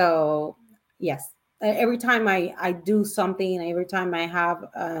 So yes, every time I do something, every time I have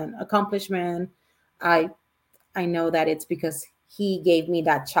an accomplishment, I I know that it's because he gave me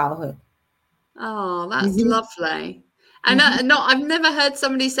that childhood. Oh, that's Hmm. lovely. And Hmm. I've never heard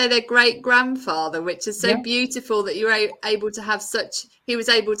somebody say their great grandfather, which is so Yeah, beautiful that you're able to have he was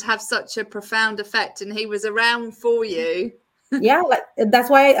able to have such a profound effect and he was around for you. yeah. Like that's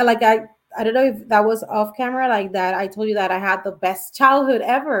why I don't know if that was off camera like that. I told you that I had the best childhood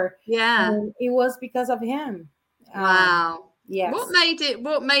ever, Yeah. and it was because of him. Wow. Yes.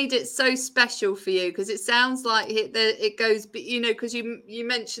 What made it so special for you? Because it sounds like it goes, because you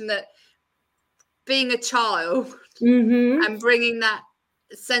mentioned that being a child Mm-hmm. and bringing that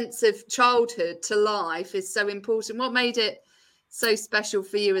sense of childhood to life is so important. What made it so special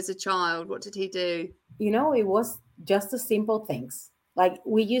for you as a child? What did he do? It was just the simple things. Like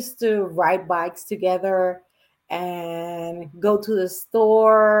we used to ride bikes together and go to the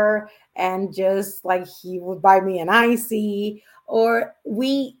store, and just like he would buy me an icy, or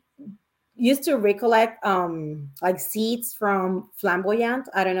we used to recollect like seeds from flamboyant.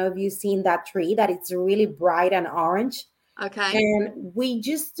 I don't know if you've seen that tree that it's really bright and orange. Okay. And we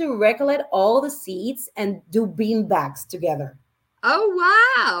used to recollect all the seeds and do bean bags together. Oh,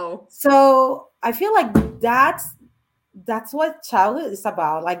 wow. So I feel like that's what childhood is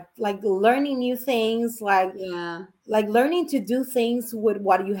about. Like learning new things, Yeah. like learning to do things with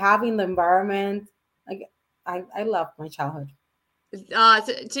what you have in the environment. Like I love my childhood. Do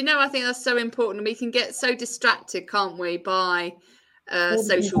you know, I think that's so important. We can get so distracted, can't we, by All the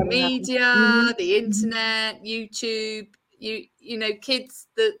things social that we have. media, Mhm, the mhm. internet, YouTube. Kids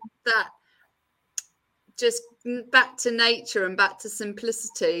that just back to nature and back to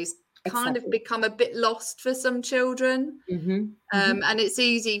simplicity kind of Exactly. become a bit lost for some children. And it's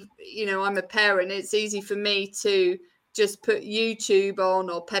easy, I'm a parent, it's easy for me to just put YouTube on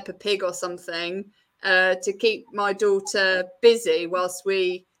or Peppa Pig or something to keep my daughter busy whilst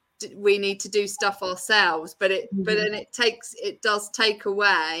we need to do stuff ourselves. But then it does take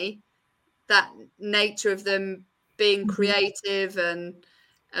away that nature of them being creative and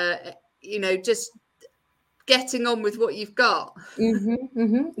just getting on with what you've got.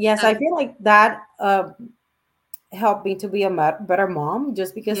 Yes, I feel like that helped me to be a better mom,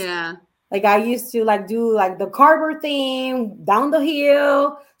 just because Yeah. like I used to like do like the carver thing down the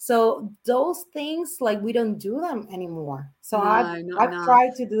hill. So those things, like, we don't do them anymore. So No, not I've enough.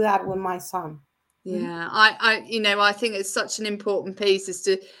 tried to do that with my son. Yeah, I think it's such an important piece is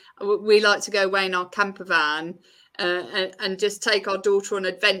to, we like to go away in our camper van and just take our daughter on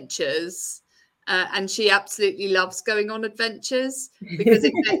adventures. And she absolutely loves going on adventures because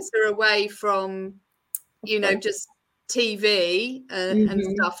it gets her away from, Of course. just TV and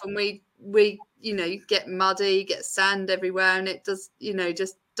stuff. And we get muddy, get sand everywhere, and it does,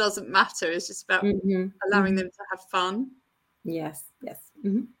 just doesn't matter. It's just about allowing them to have fun. Yes, yes.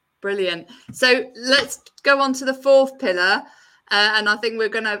 Brilliant. So let's go on to the fourth pillar. And I think we're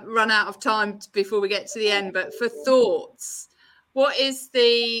going to run out of time before we get to the end. But for thoughts, what is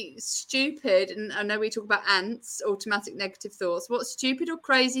the stupid, and I know we talk about ants, automatic negative thoughts. What stupid or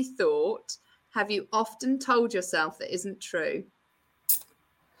crazy thought have you often told yourself that isn't true?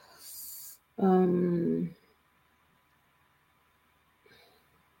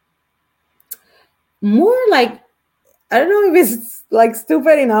 More like, I don't know if it's like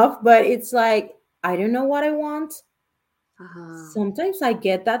stupid enough, but it's like, I don't know what I want. Sometimes I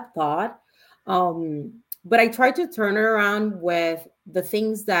get that thought. But I try to turn it around with the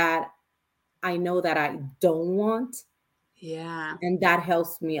things that I know that I don't want. Yeah. And that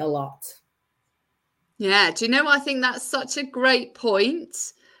helps me a lot. Yeah. Do you know, I think that's such a great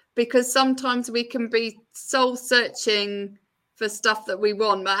point, because sometimes we can be soul searching for stuff that we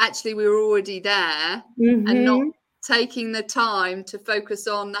want, but actually we're already there and not taking the time to focus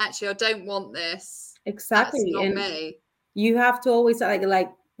on, actually, I don't want this. That's Exactly. not And me. you have to always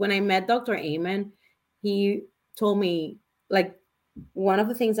like when I met Dr. Amen, he told me, like, one of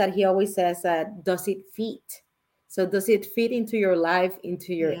the things that he always says, that does it fit? So does it fit into your life,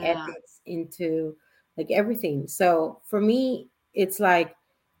 into your Yeah. ethics, into like everything? So for me, it's like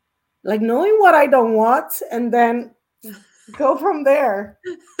knowing what I don't want and then go from there.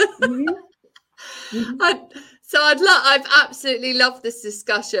 I've absolutely loved this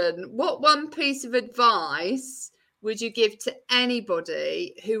discussion. What one piece of advice would you give to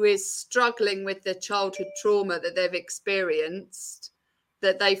anybody who is struggling with the childhood trauma that they've experienced,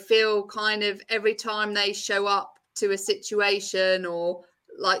 that they feel kind of every time they show up to a situation, or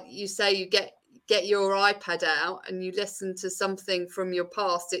like you say, you get your iPad out and you listen to something from your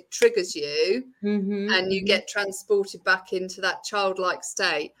past, it triggers you and you get transported back into that childlike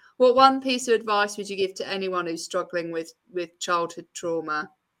state? What one piece of advice would you give to anyone who's struggling with childhood trauma?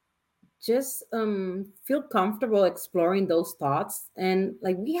 Just feel comfortable exploring those thoughts, and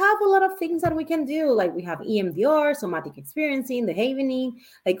like we have a lot of things that we can do, like we have EMDR, somatic experiencing, the havening,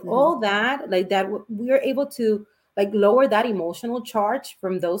 like all that, like that we are able to like lower that emotional charge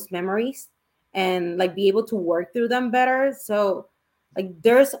from those memories and like be able to work through them better. So like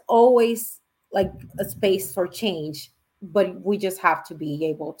there's always like a space for change, but we just have to be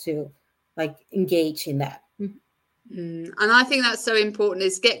able to like engage in that. And I think that's so important,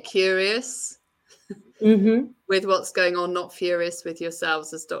 is get curious with what's going on, not furious with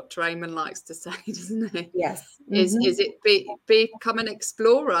yourselves, as Dr. Amen likes to say, doesn't he? Yes. Is it become an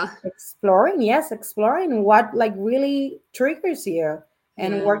explorer? Exploring, yes, exploring what like really triggers you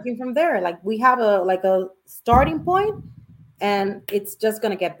and Yeah. working from there. Like we have a starting point, and it's just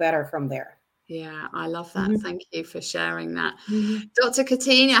gonna get better from there. Yeah, I love that. Thank you for sharing that. Mhm. Dr.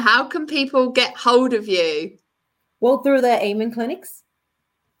 Katyna, how can people get hold of you? Well, through the Amen clinics.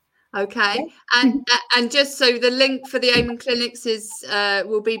 Okay, Yeah. and just so the link for the Amen Clinics is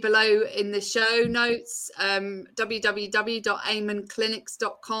will be below in the show notes,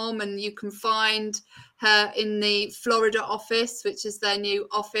 www.amenclinics.com, and you can find her in the Florida office, which is their new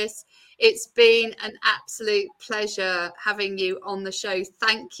office. It's been an absolute pleasure having you on the show.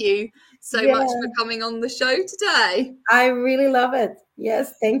 Thank you so much Yeah, for coming on the show today. I really love it.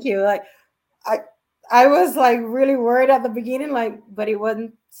 Yes, thank you. Like I I was like really worried at the beginning, like, but it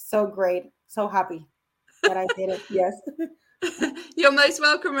wasn't so great. So happy that I did it. Yes. You're most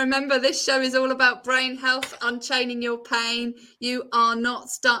welcome. Remember, this show is all about brain health, unchaining your pain. You are not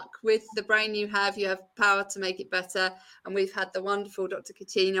stuck with the brain you have. You have power to make it better. And we've had the wonderful Dr.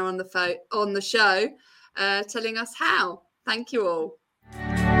 Katyna on the show telling us how. Thank you all.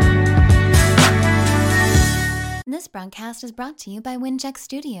 This broadcast is brought to you by Wincheck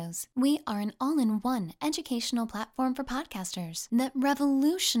Studios. We are an all-in-one educational platform for podcasters that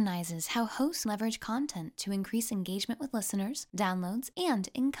revolutionizes how hosts leverage content to increase engagement with listeners, downloads, and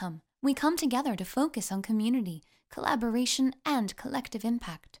income. We come together to focus on community, collaboration, and collective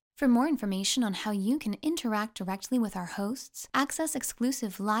impact. For more information on how you can interact directly with our hosts, access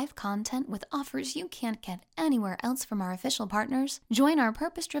exclusive live content with offers you can't get anywhere else from our official partners, join our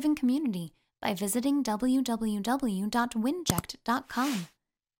purpose-driven community by visiting www.winject.com.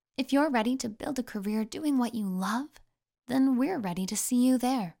 If you're ready to build a career doing what you love, then we're ready to see you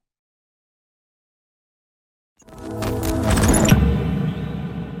there.